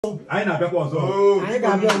I ain't back was. I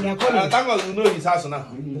got thank God you know his house now.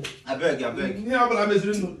 I beg. Yeah, but I'm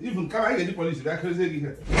even can I get the police? That crazy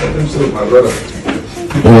here. My brother.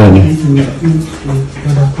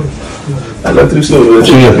 Electric stove.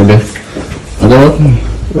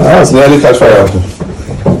 That's nearly catch fire.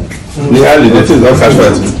 Nearly, the thing don't catch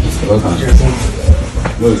fire.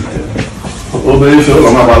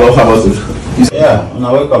 Yeah,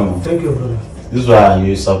 now welcome. Thank you, brother. This one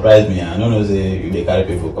you surprised me. I don't know say you carry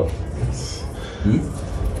people come.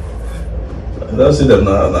 I don't see them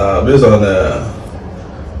now. Based on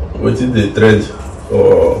waiting the trend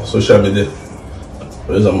for social media.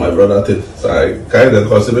 Based on my brother thing. So I carry them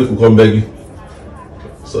because they could come beg you.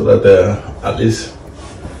 So that at least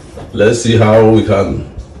let's see how we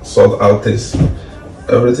can sort out things.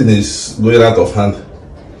 Everything is going out of hand.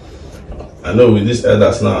 I know with these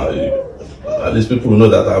elders now, at least people know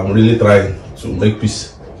that I'm really trying to make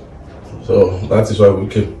peace. So that is why we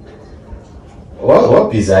came.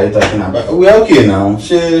 What peace are you talking about? We are okay now.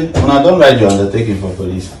 When I don't write your undertaking for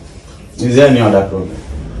police, is there any other problem?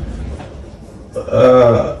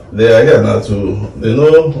 They are here now they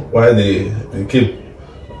know why they came.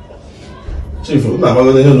 Chief, I'm not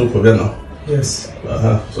going to no problem now. Yes.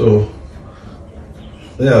 So,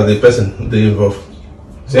 yeah, the person they involved.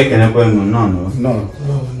 So can I no.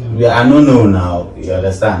 I don't know now, you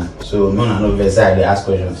understand? So no versa they ask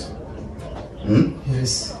questions.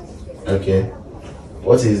 Yes. Okay.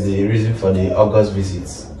 What is the reason for the August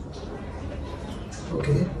visits?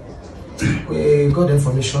 Okay. We got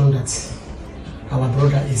information that our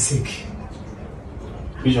brother is sick.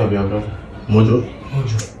 Which of your brother? Mojo.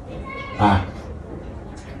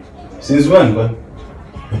 Since when?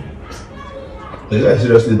 The guy is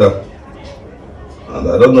seriously down. And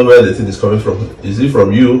I don't know where the thing is coming from. Is it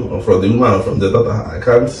from you or from the woman or from the daughter? I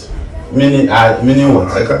can't. Meaning what?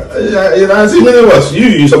 I can't. I see meaning what?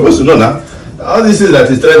 You're supposed to know now. All this is that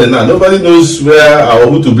is trending now. Nobody knows where or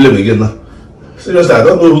who to blame again now. Seriously, I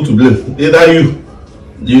don't know who to blame. Either you.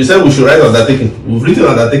 You said we should write undertaking. We've written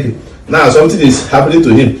undertaking. Now something is happening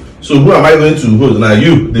to him. So who am I going to hold now?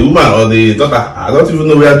 You, the woman or the daughter? I don't even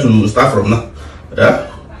know where to start from now. Yeah?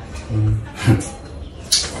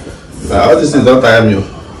 All these things don't tire me.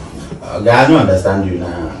 I don't understand you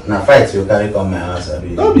now. Now fight you carry come my house.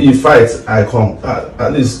 Don't be fight, I come.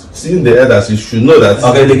 At least seeing the elders, you should know that.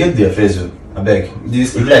 Okay, they get their face. I beg.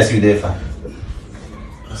 This if I see you there fine.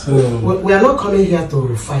 So we are not coming here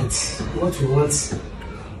to fight. What we want,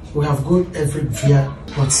 we have got every fear,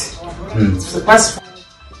 but so that's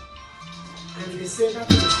and they say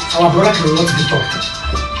that our brother cannot be taught.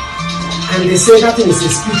 And they say that thing is a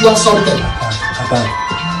spiritual something.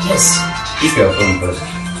 Yes. Keep your phone first.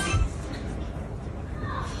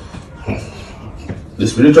 The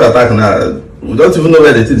spiritual attack now, we don't even know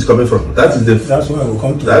where the thing is coming from. That's why we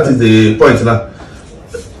come to. That is the point now.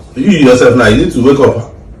 You yourself now, you need to wake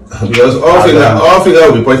up. Because all finger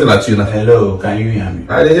will be pointing at you now. Hello, can you hear me?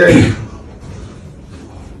 I hear you.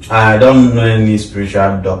 I don't know any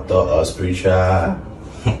spiritual doctor or spiritual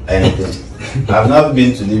anything. I've not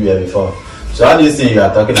been to Libya before. So all these things you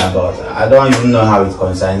are talking about, I don't even know how it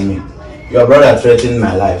concerns me. Your brother threatened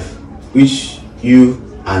my life, which you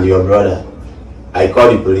and your brother, I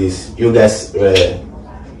called the police. You guys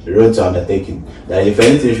wrote to undertaking that if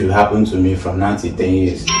anything should happen to me from now to 10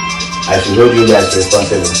 years, I should hold you guys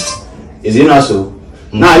responsible. Is it not so?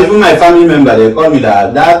 Now even my family member, they call me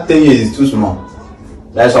that 10 years is too small.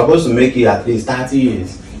 They're supposed to make it at least 30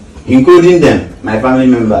 years, including them, my family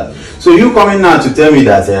members. So you coming now to tell me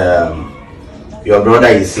that your brother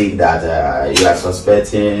is sick, that you are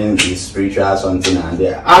suspecting is spiritual something, and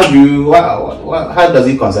how does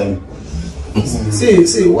it concern you?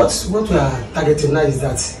 See, what we are targeting now is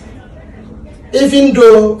that even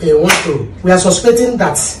though we are suspecting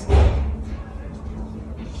that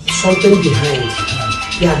something behind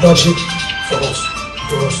they are dodging for us,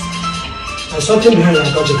 and something behind they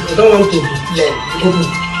are dodging. We don't want to let go.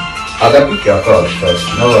 I'll get pick your call first.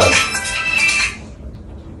 No one.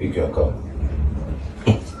 Pick your call.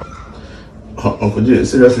 Uncle Jay,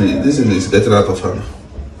 seriously, this is getting out of hand.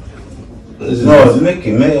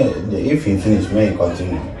 If you finish, may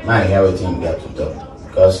continue. May hear what you get to talk.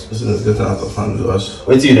 Because this is getting out of hand.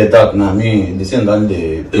 What you talk now? Me, the same done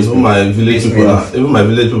the. Even my village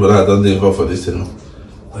people now don't involved for this thing.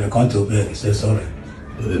 When you come to beg, say sorry.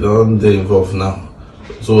 They don't involved now.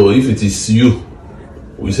 So if it is you,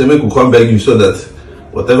 we say make we come beg you so that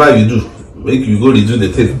whatever you do, make you go redo the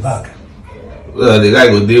thing. Back. The guy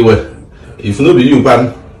go there well. If no be you,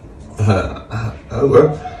 pan.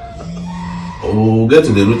 We'll get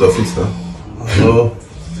to the root of it now. I know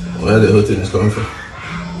where the whole thing is coming from.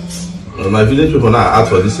 My village people now are out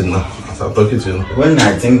for this thing now. As I'm talking to you. When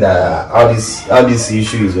I think that all this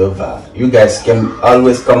issue is over, you guys can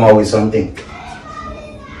always come up with something.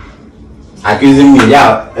 Accusing me,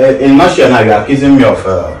 yeah. In nutshell now, you're accusing me of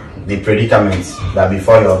the predicaments that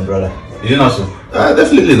before your brother. Is it not so?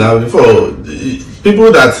 Definitely now. Before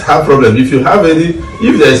people that have problem, if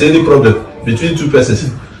there's any problem between two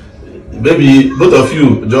persons, maybe both of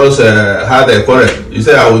you just had a quarrel. You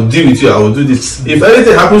say, I will deal with you, I will do this. If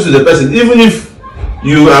anything happens to the person, even if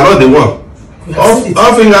you are not the one,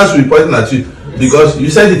 all fingers will be pointing at you because you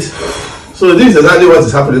said it. So this is exactly what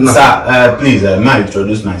is happening now. Sir, please, may I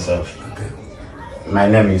introduce myself? Okay. My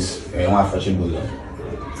name is Enwa Fashibulo.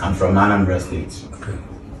 I'm from Anambra State. Okay.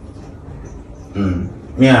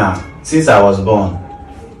 Since I was born,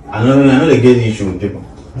 I know they get the issue with people.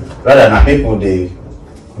 Rather than people, they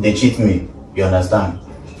cheat me, you understand?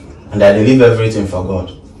 And I leave everything for God.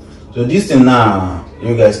 So this thing now,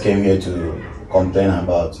 you guys came here to complain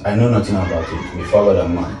about. I know nothing about it before God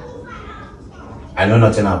and man. I know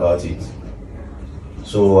nothing about it.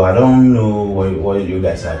 So I don't know what you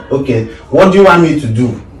guys are. Okay, what do you want me to do?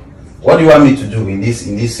 What do you want me to do in this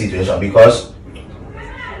situation? Because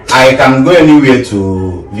I can go anywhere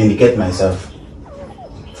to vindicate myself.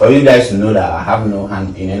 For you guys to know that I have no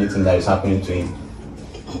hand in anything that is happening to him.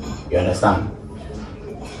 You understand?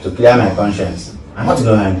 To clear my conscience. I have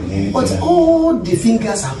no hand in anything. But all the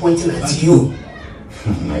fingers are pointing at you.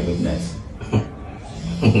 My goodness.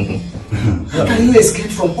 How can you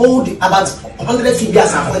escape from all the about 100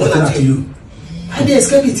 fingers are pointing at you? How do you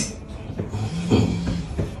escape it?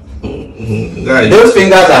 Guys, those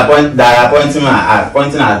fingers are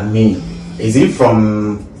pointing at me. Is it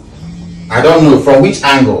from? I don't know from which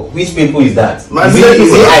angle. Which people is that? I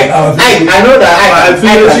know that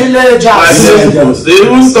they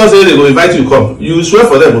even start saying they go invite you to come. You swear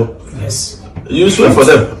for them. Yes. You swear for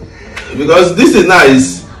them because this thing now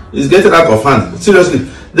is getting out of hand. Seriously,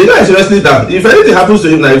 the guy is seriously down. If anything happens to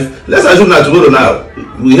him now, let's assume that tomorrow now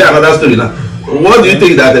we hear another story now. What do you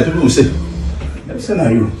think that the people will say? Listen,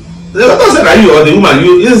 are you? They don't say that you or the woman.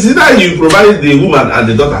 Is either you provide the woman and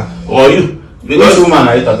the daughter or you. Because which woman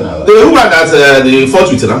are you talking about? The woman that they fought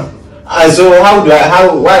with now. So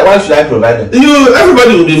why should I provide them?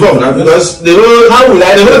 Everybody will be involved now because the whole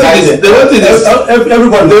thing is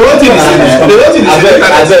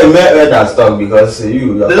talk because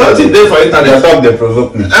you the whole thing there for internet. Talk they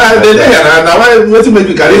provoke me. Now why what make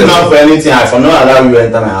you carry not for anything? I for not allow you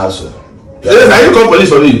enter my house. Now you call police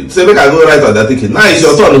for me. Say make I go right on that ticket. Now it's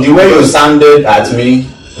your turn. The way you sounded at me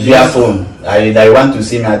via phone. That you want to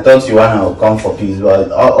see me. I thought you want to come for peace,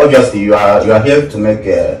 but obviously you are here to make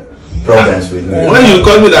problems with me. When you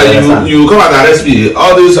call me that you come and arrest me,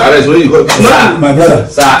 all those arrests when you go. My brother.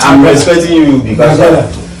 Sir, I'm respecting you because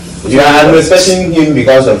I'm respecting him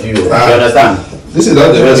because of you. You understand? This is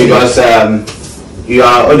not the best because you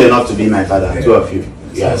are old enough to be my father. Two of you.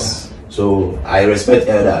 Yes. So I respect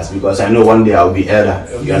elders because I know one day I will be elder.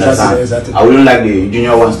 You understand? Exactly. I wouldn't like the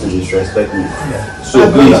junior ones to disrespect me. Yeah.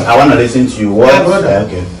 So please, I want to listen to you. What?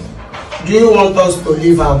 Okay. Do you want us to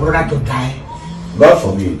leave our brother to die? God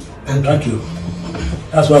forbid. Thank you.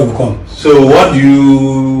 That's why we come. So what do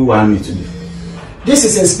you want me to do? This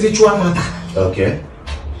is a spiritual matter. Okay.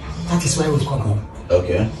 That is why we come.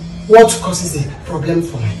 Okay. What causes the problem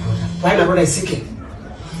for my brother? Why my brother is sick?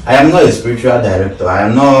 I am not a spiritual director. I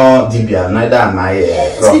am not Dibia, neither am I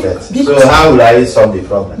a prophet. So how will I solve the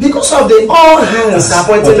problem? Because of the all hands are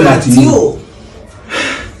pointing at you.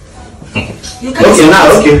 Okay, now,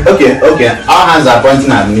 okay. All hands are pointing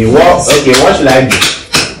at me. What should I do?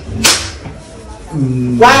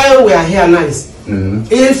 While we are here now,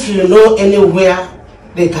 if you know anywhere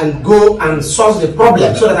they can go and solve the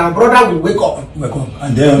problem so that our brother will wake up.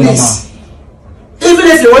 And then please. Even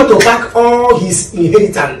if you want to back all his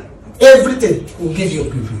inheritance, everything will give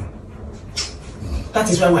you. That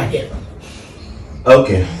is why we are here.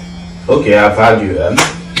 Okay, I've heard you.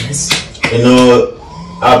 Yes. You know,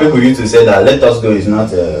 our people used to say that let us go is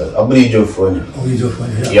not a joke for you.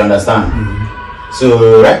 You understand?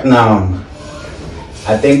 So right now,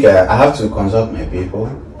 I think I have to consult my people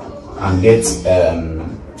and get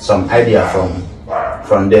some idea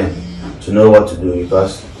from them to know what to do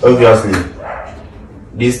because obviously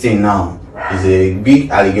this thing now is a big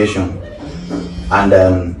allegation and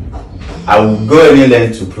I will go any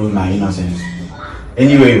length to prove my innocence.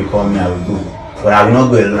 Anywhere you call me, I will go, but I will not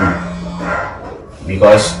go alone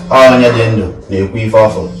because all on your agenda they pay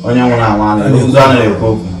for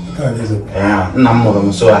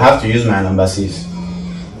so I have to use my number 6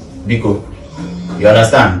 Biko. You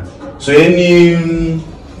understand? So any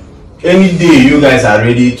day you guys are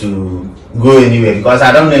ready to go anywhere because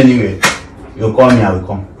I don't know anywhere. you call me, I will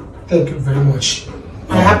come. Thank you very much.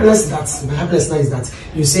 My happiness now is that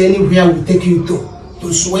you say anywhere we take you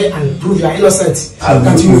to swear and prove you are innocent.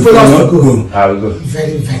 That you will follow us to go. I will go.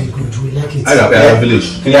 Very, very good. We like it. I got a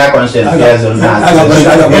village. Clear conscience. Yes, on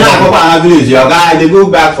that. Village. Your guy, they go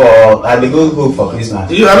back for, they go for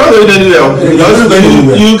Christmas. You are not going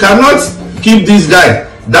anywhere. You cannot keep this guy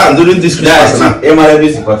down during this Christmas now. You cannot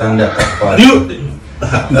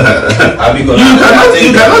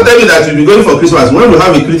tell me that you'll be going for Christmas when we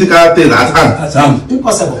have a critical thing at hand.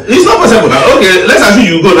 Impossible. It's not possible now. Okay, let's assume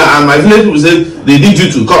you go now and my village will say they need you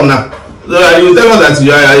to come now. So you tell us that you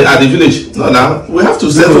are at the village. No, now we have to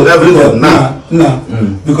settle everything now. No.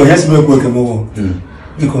 Because yes, we work more.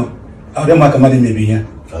 Because I don't make money maybe here.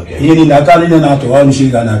 Okay. You need that kind of not to all machine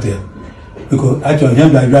gun out there. Because actually, you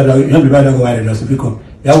have to go out just because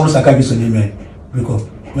you have to saka this on email. Because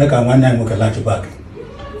make a one night work a lot back.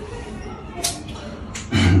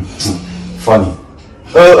 Funny.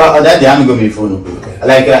 Oh, that the I'm going to be phone.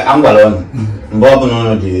 Like I'm going Bob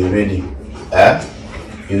no the ready.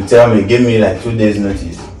 You tell me, give me like 2 days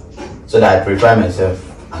notice, so that I prepare myself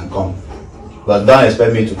and come. But don't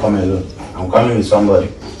expect me to come alone. I'm coming with somebody.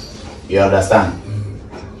 You understand?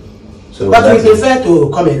 So but we prefer to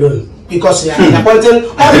come alone because you are appointing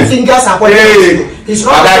all the fingers are pointing. It's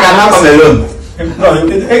not. I cannot come alone. No,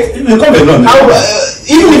 you come alone.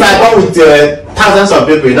 Even if I come with thousands of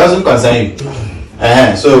people, it doesn't concern you.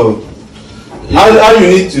 So all you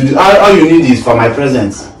need to do, all you need is for my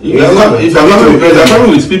presence. If you're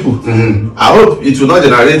coming with people, I hope it will not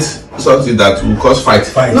generate something that will cause fight.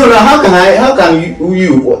 No, how can you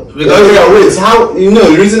because wait, how you know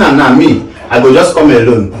the reason I'm not me? I go just come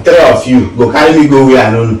alone. 3 of you go carry me go where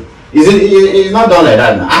I don't know. It's not done like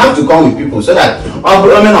that now. I have to come with people so that all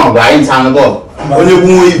the men are going to go. Only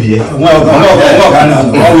one way be. Before all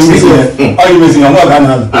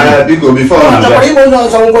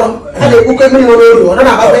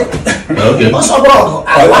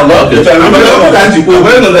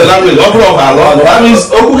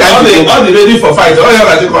the ready for fight.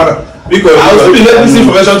 Because I also relate this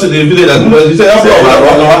information to the village that you say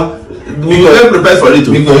we were prepared for it.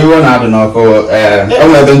 Because you want to have enough for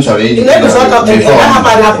eventually.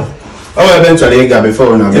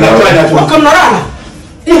 Before now.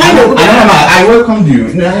 I welcome you.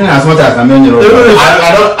 As much as I mean,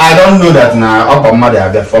 I don't know that now. Up on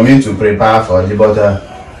mother for me to prepare for the butter.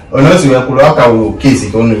 Unless you will case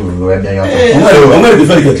it only will be there. I'm going to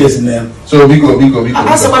defend your case in there. So because. And I'm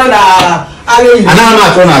not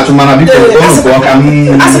trying to manage because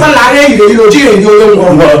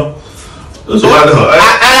so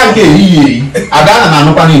I am gay. I don't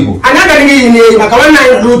know panic. I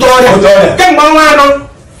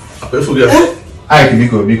I can be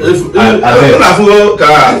because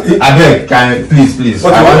I beg, please.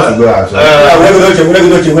 I want to go out.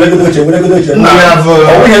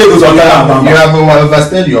 You have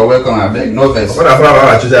overstayed your welcome. I beg, no thanks. No. I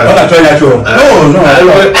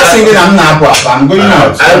think I'm not. I'm going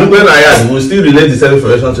out. I'm going out. We will still relate the same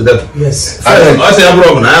information to them. Yes. I say I'm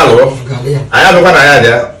broken. I have what I had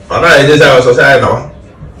there. But I just have a society now.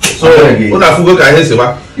 So, what I forgot I say,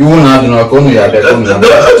 you won't have no come here. Don't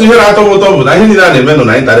you hear I told you I didn't have the men on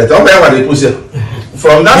the internet. Don't pay what they push here.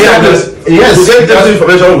 From that yes, to get that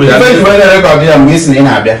information we have. I'm listening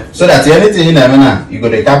so that anything in there you go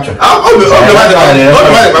to capture. Because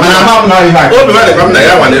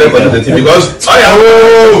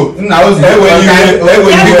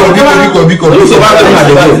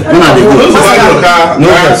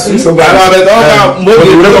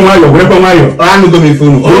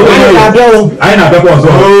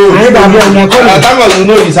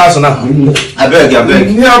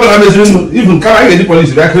even can I get the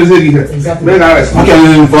police? Exactly.